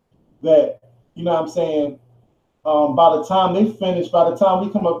that, by the time they finish, by the time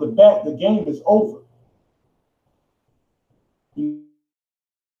we come up the bat, the game is over.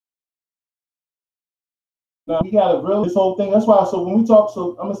 Now we got to really this whole thing. That's why. So when we talk,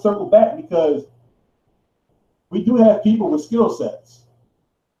 I'm gonna circle back because we do have people with skill sets.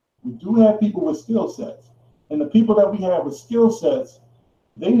 We do have people with skill sets, and the people that we have with skill sets,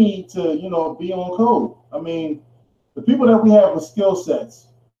 they need to, be on code. I mean, the people that we have with skill sets.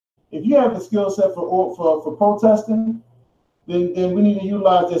 If you have a skill set for protesting, then we need to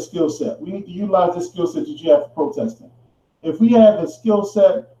utilize that skill set. We need to utilize the skill set that you have for protesting. If we have a skill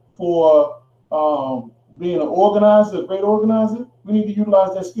set for being an organizer, a great organizer, we need to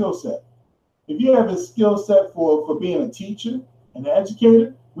utilize that skill set. If you have a skill set for being a teacher, an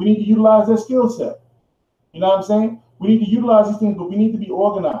educator, we need to utilize that skill set. You know what I'm saying? We need to utilize these things, but we need to be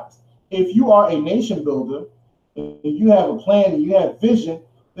organized. If you are a nation builder, and you have a plan and you have vision,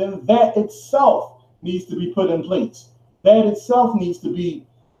 then that itself needs to be put in place. That itself needs to be,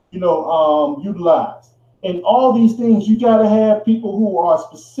 utilized. And all these things, you got to have people who are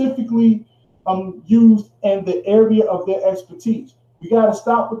specifically used in the area of their expertise. We got to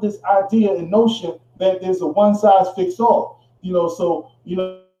stop with this idea and notion that there's a one size fits all. It's going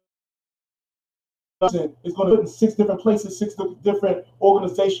to put in 6 different places, 6 different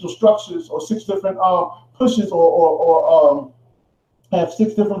organizational structures, or 6 different pushes, or have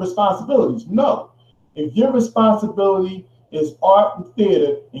 6 different responsibilities. No, if your responsibility is art and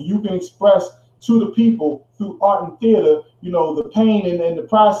theater, and you can express to the people through art and theater, the pain and the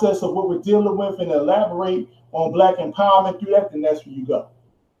process of what we're dealing with, and elaborate on Black empowerment through that, then that's where you go.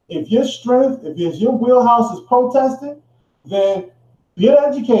 If your strength, if your wheelhouse is protesting, then get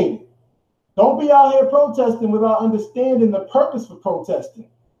educated. Don't be out here protesting without understanding the purpose for protesting.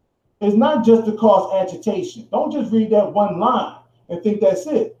 It's not just to cause agitation. Don't just read that one line and think that's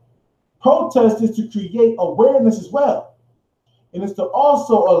it. Protest is to create awareness as well. And it's to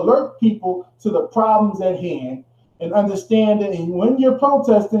also alert people to the problems at hand and understand that when you're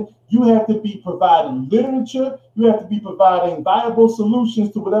protesting, you have to be providing literature, you have to be providing viable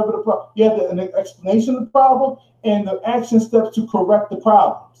solutions to whatever the problem. You have an explanation of the problem and the action steps to correct the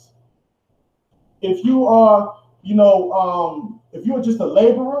problems. If you are, if you're just a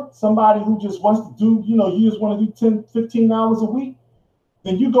laborer, somebody who just wants to do, you just want to do 10, 15 hours a week,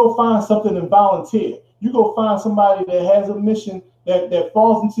 then you go find something and volunteer. You go find somebody that has a mission that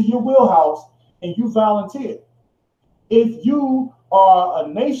falls into your wheelhouse and you volunteer. If you are a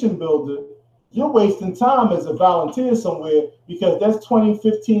nation builder, you're wasting time as a volunteer somewhere because that's 20,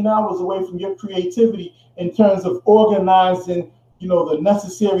 15 hours away from your creativity in terms of organizing, the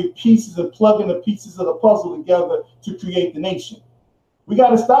necessary pieces and plugging the pieces of the puzzle together to create the nation. We got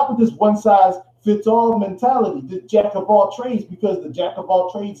to stop with this one size fits all mentality, the jack of all trades, because the jack of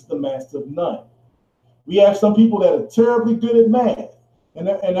all trades is the master of none. We have some people that are terribly good at math, and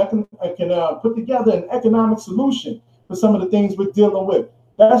I can put together an economic solution for some of the things we're dealing with.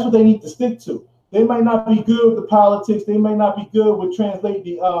 That's what they need to stick to. They might not be good with the politics. They might not be good with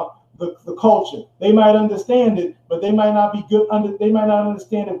translating the culture. They might understand it, but they might not be good they might not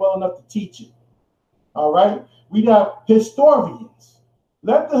understand it well enough to teach it. All right. We got historians.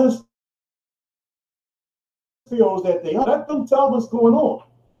 Let the historians that they are. Let them tell what's going on.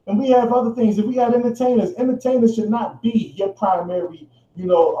 And we have other things. If we had entertainers, entertainers should not be your primary,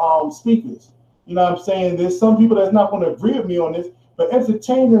 speakers. You know what I'm saying? There's some people that's not going to agree with me on this, but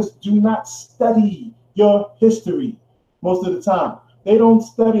entertainers do not study your history most of the time. They don't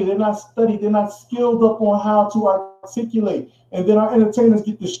study. They're not skilled up on how to articulate. And then our entertainers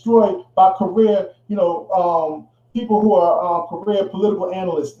get destroyed by career, people who are career political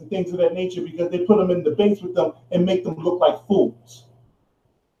analysts and things of that nature because they put them in debates with them and make them look like fools.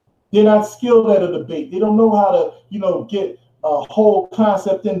 They're not skilled at a debate. They don't know how to, get a whole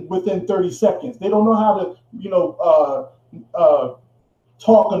concept in within 30 seconds. They don't know how to,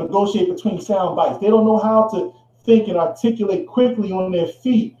 talk or negotiate between sound bites. They don't know how to think and articulate quickly on their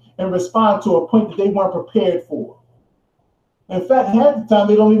feet and respond to a point that they weren't prepared for. In fact, half the time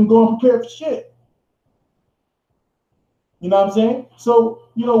they don't even go unprepared for shit. You know what I'm saying? So,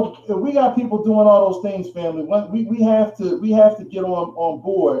 you know, if we got people doing all those things, family, we have to get on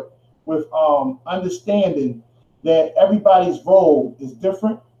board with understanding that everybody's role is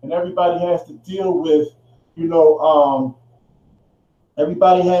different and everybody has to deal with, you know,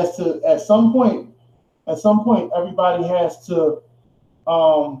 everybody has to at some point everybody has to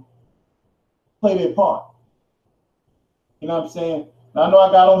play their part. You know what I'm saying? Now, I know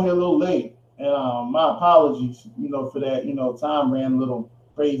I got on here a little late, and my apologies, you know, for that. You know, time ran a little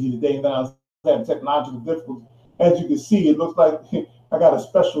crazy today, and then I was having technological difficulties. As you can see, it looks like I got a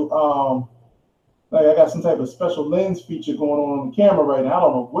special, like I got some type of special lens feature going on the camera right now. I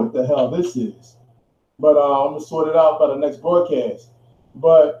don't know what the hell this is, but I'm gonna sort it out by the next broadcast.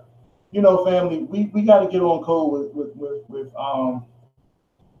 But you know, family, we got to get on code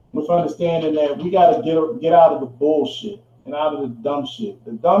with understanding that we got to get out of the bullshit and out of the dumb shit.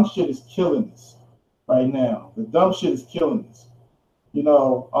 The dumb shit is killing us right now. The dumb shit is killing us. You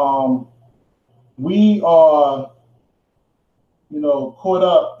know, we are, you know, caught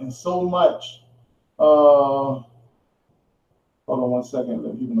up in so much. Hold on one second,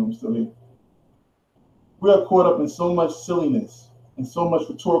 let people know I'm still here. We are caught up in so much silliness and so much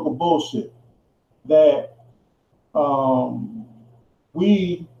rhetorical bullshit that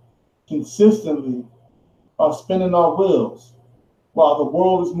we consistently are spinning our wheels while the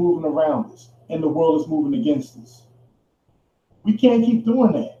world is moving around us and the world is moving against us. We can't keep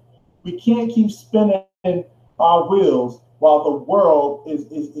doing that. We can't keep spinning our wheels while the world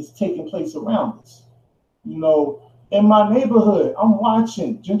is taking place around us. You know, in my neighborhood, I'm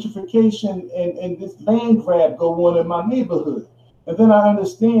watching gentrification and this land grab go on in my neighborhood. And then I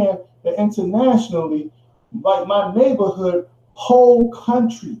understand that internationally, like my neighborhood, whole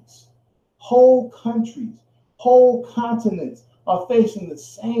countries, whole continents are facing the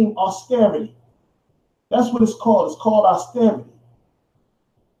same austerity. That's what it's called. It's called austerity.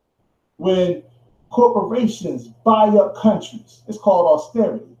 When corporations buy up countries, it's called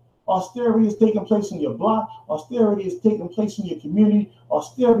austerity. Austerity is taking place in your block. Austerity is taking place in your community.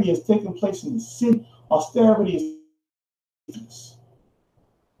 Austerity is taking place in the city. Austerity is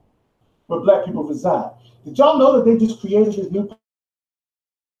where Black people reside. Did y'all know that they just created this new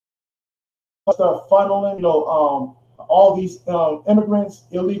start funneling, you know, all these immigrants,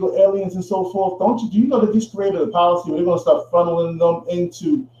 illegal aliens, and so forth? Do you know they just created a policy where they're going to start funneling them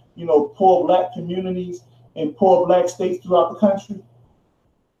into, you know, poor Black communities and poor Black states throughout the country?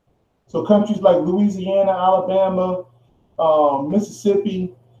 So countries like Louisiana, Alabama,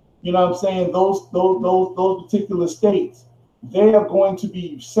 Mississippi, you know what I'm saying, those particular states, they are going to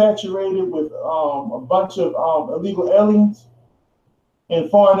be saturated with a bunch of illegal aliens and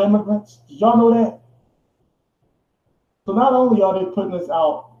foreign immigrants. Did y'all know that? So not only are they putting us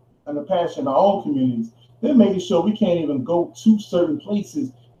out in the passion in our own communities, they're making sure we can't even go to certain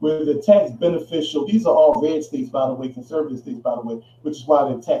places where the tax beneficial. These are all red states, by the way, conservative states, by the way, which is why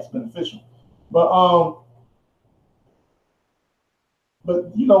they're tax beneficial. But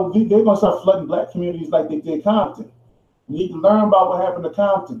you know, they're gonna start flooding Black communities like they did Compton. You need to learn about what happened to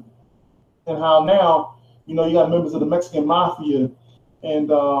Compton and how now, you know, you got members of the Mexican Mafia and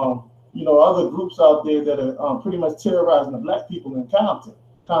you know, other groups out there that are pretty much terrorizing the Black people in Compton,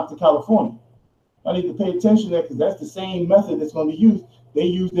 California. I need to pay attention to that because that's the same method that's going to be used. They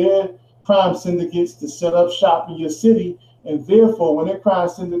use their crime syndicates to set up shop in your city, and therefore, when their crime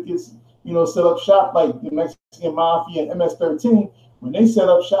syndicates, you know, set up shop like the Mexican Mafia and MS-13, when they set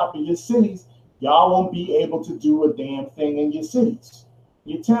up shop in your cities, y'all won't be able to do a damn thing in your cities,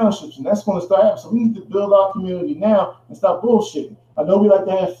 your townships, and that's going to start happening. So we need to build our community now and stop bullshitting. I know we like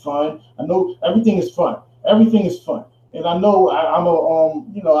to have fun. I know everything is fun. Everything is fun, and I know I'm a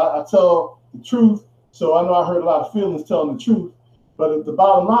you know, I tell the truth, so I know I hurt a lot of feelings telling the truth. But the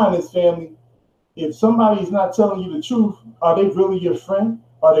bottom line is, family, if somebody's not telling you the truth, are they really your friend?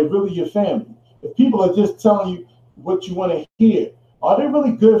 Are they really your family? If people are just telling you what you want to hear, are they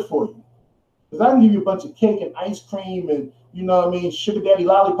really good for you? Because I can give you a bunch of cake and ice cream and, you know what I mean, sugar daddy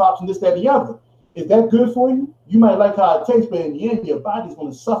lollipops and this, that, and the other. Is that good for you? You might like how it tastes, but in the end, your body's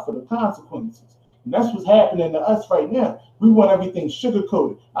going to suffer the consequences. And that's what's happening to us right now. We want everything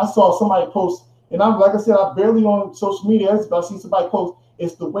sugar-coated. I saw somebody post, and I'm like I said, I'm barely on social media, but I see somebody post,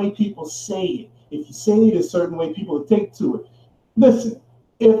 it's the way people say it. If you say it a certain way, people will take to it. Listen,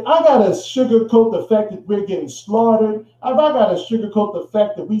 if I gotta sugarcoat the fact that we're getting slaughtered, if I gotta sugarcoat the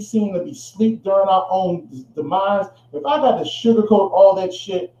fact that we seem to be asleep during our own demise, if I gotta sugarcoat all that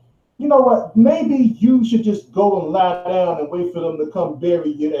shit, you know what? Maybe you should just go and lie down and wait for them to come bury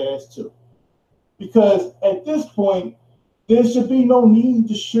your ass too. Because at this point, there should be no need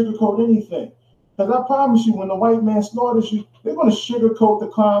to sugarcoat anything. Because I promise you, when the white man slaughters you, they're going to sugarcoat the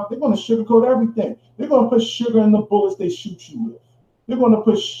crime. They're going to sugarcoat everything. They're going to put sugar in the bullets they shoot you with. They're going to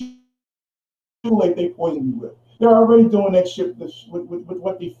put sugar like they poison you with. They're already doing that shit with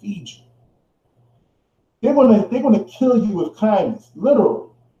what they feed you. They're going to kill you with kindness, literally.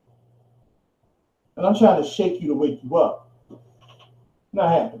 And I'm trying to shake you to wake you up.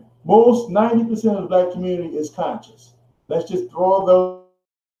 Not happening. Most 90% of the black community is conscious. Let's just throw those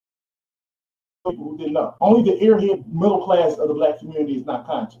people who didn't know. Only the airhead middle class of the black community is not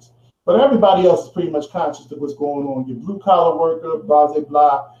conscious. But everybody else is pretty much conscious of what's going on. Your blue collar worker, blah, blah,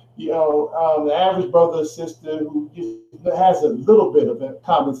 blah. You know, the average brother or sister who has a little bit of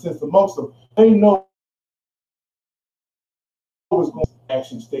common sense amongst them, they know what's going on in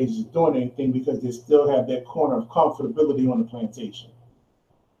action stages of doing anything because they still have that corner of comfortability on the plantation.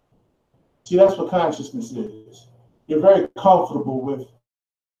 See, that's what consciousness is. You're very comfortable with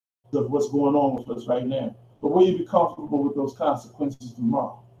what's going on with us right now. But will you be comfortable with those consequences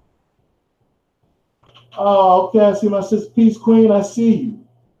tomorrow? Oh, okay, I see my sister. Peace Queen, I see you.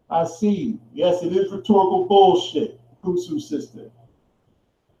 I see you. Yes, it is rhetorical bullshit, Kusu sister.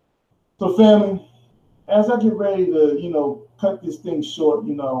 So family, as I get ready to, you know, cut this thing short,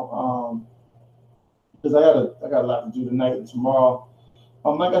 you know, because I got a lot to do tonight and tomorrow.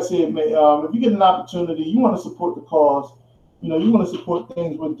 Like I said, if you get an opportunity, you want to support the cause, you know, you want to support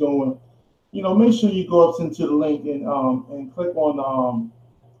things we're doing, you know, make sure you go up into the link and click on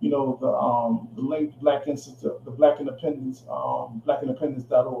you know, the link Black Institute, the Black Independence,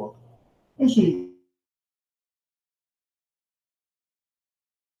 blackindependence.org. Make sure you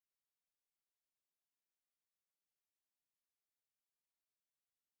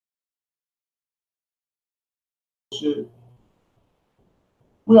should.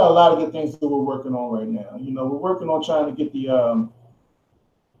 We got a lot of good things that we're working on right now. You know, we're working on trying to get the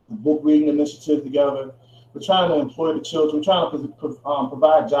book reading initiative together. We're trying to employ the children. We're trying to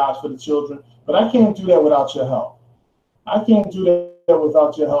provide jobs for the children. But I can't do that without your help. I can't do that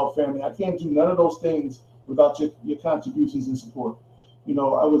without your help, family. I can't do none of those things without your contributions and support. You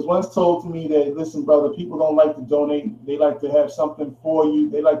know, I was once told to me that, listen, brother, people don't like to donate. They like to have something for you.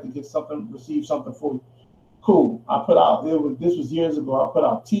 They like to get something, receive something for you. Cool. I put out, this was years ago, I put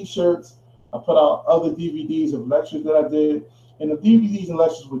out T-shirts. I put out other DVDs of lectures that I did. And the DVDs and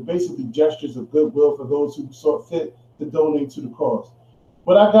lectures were basically gestures of goodwill for those who saw fit to donate to the cause.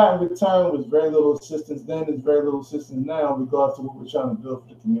 What I got in return was very little assistance then, and very little assistance now in regards to what we're trying to build for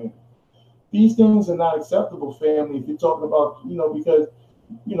the community. These things are not acceptable, family, if you're talking about, you know, because,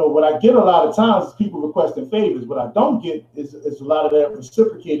 you know, what I get a lot of times is people requesting favors. What I don't get is a lot of that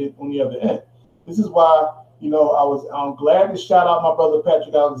reciprocated on the other end. This is why, you know, I'm glad to shout out my brother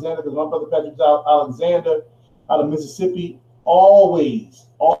Patrick Alexander, because my brother Patrick Alexander out of Mississippi always,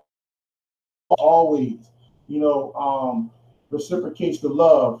 you know, reciprocates the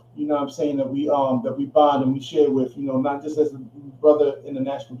love, you know what I'm saying, that we bond and we share with, you know, not just as a brother in the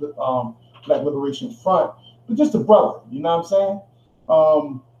National Black Liberation Front, but just a brother, you know what I'm saying?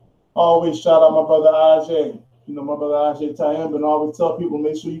 Always shout out my brother Ajay, you know, my brother Ajay Tyamba, and always tell people,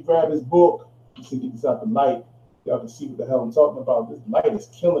 make sure you grab his book. Just to get this out the light, y'all can see what the hell I'm talking about. This light is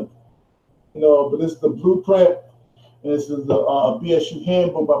killing me, you know. But this is the blueprint, and this is the BSU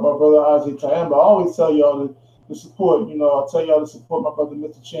handbook by my brother Ajay Tyamba. I always tell y'all to support, you know. I tell y'all to support my brother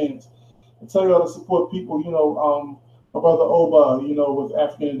Mr. Chance. I tell y'all to support people, you know. My brother Oba, you know, with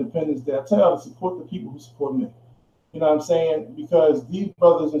African Independence Day. I tell y'all to support the people who support me. You know what I'm saying? Because these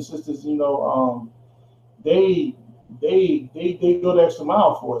brothers and sisters, you know, they go the extra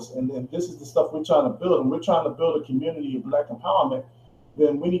mile for us, and then this is the stuff we're trying to build, and we're trying to build a community of Black empowerment.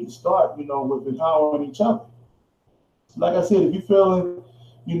 Then we need to start, you know, with empowering each other. Like I said, if you're feeling,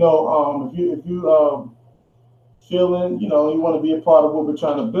 you know, if you feeling, you know, you want to be a part of what we're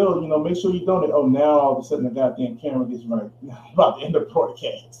trying to build, you know, make sure you donate. Oh, now all of a sudden the goddamn camera gets right about the end of the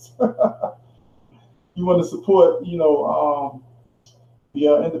broadcast. You want to support, you know, the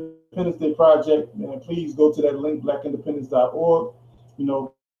Independence Day Project, and please go to that link, blackindependence.org. You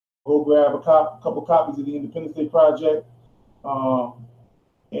know, go grab a couple copies of the Independence Day Project.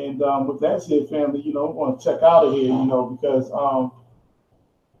 And with that said, family, you know, we want to check out of here, you know, because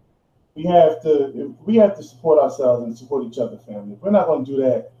we have to support ourselves and support each other, family. If we're not going to do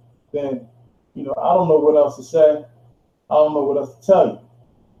that, then, you know, I don't know what else to say. I don't know what else to tell you.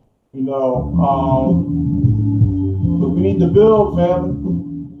 You know, but we need to build,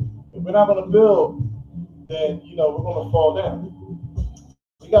 family. If we're not going to build, then, you know, we're going to fall down.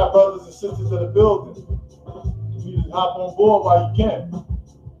 We got brothers and sisters that are building. You need to hop on board while you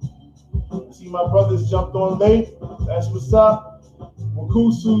can. See, my brothers jumped on late. That's what's up.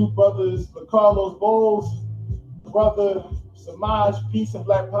 Wakusu, brothers, Carlos Bowles, brother Samaj, Peace and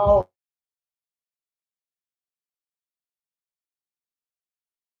Black Power.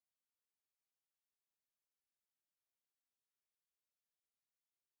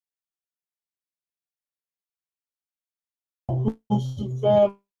 Wakusu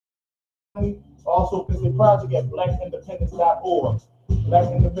family. Also, visit project at blackindependence.org.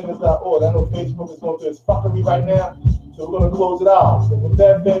 Blackindependence.org. I know Facebook is going through its fuckery right now, so we're going to close it out. So with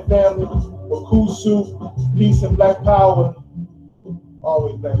that, family, Wakusu, peace and black power.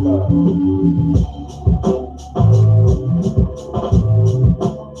 Always black power.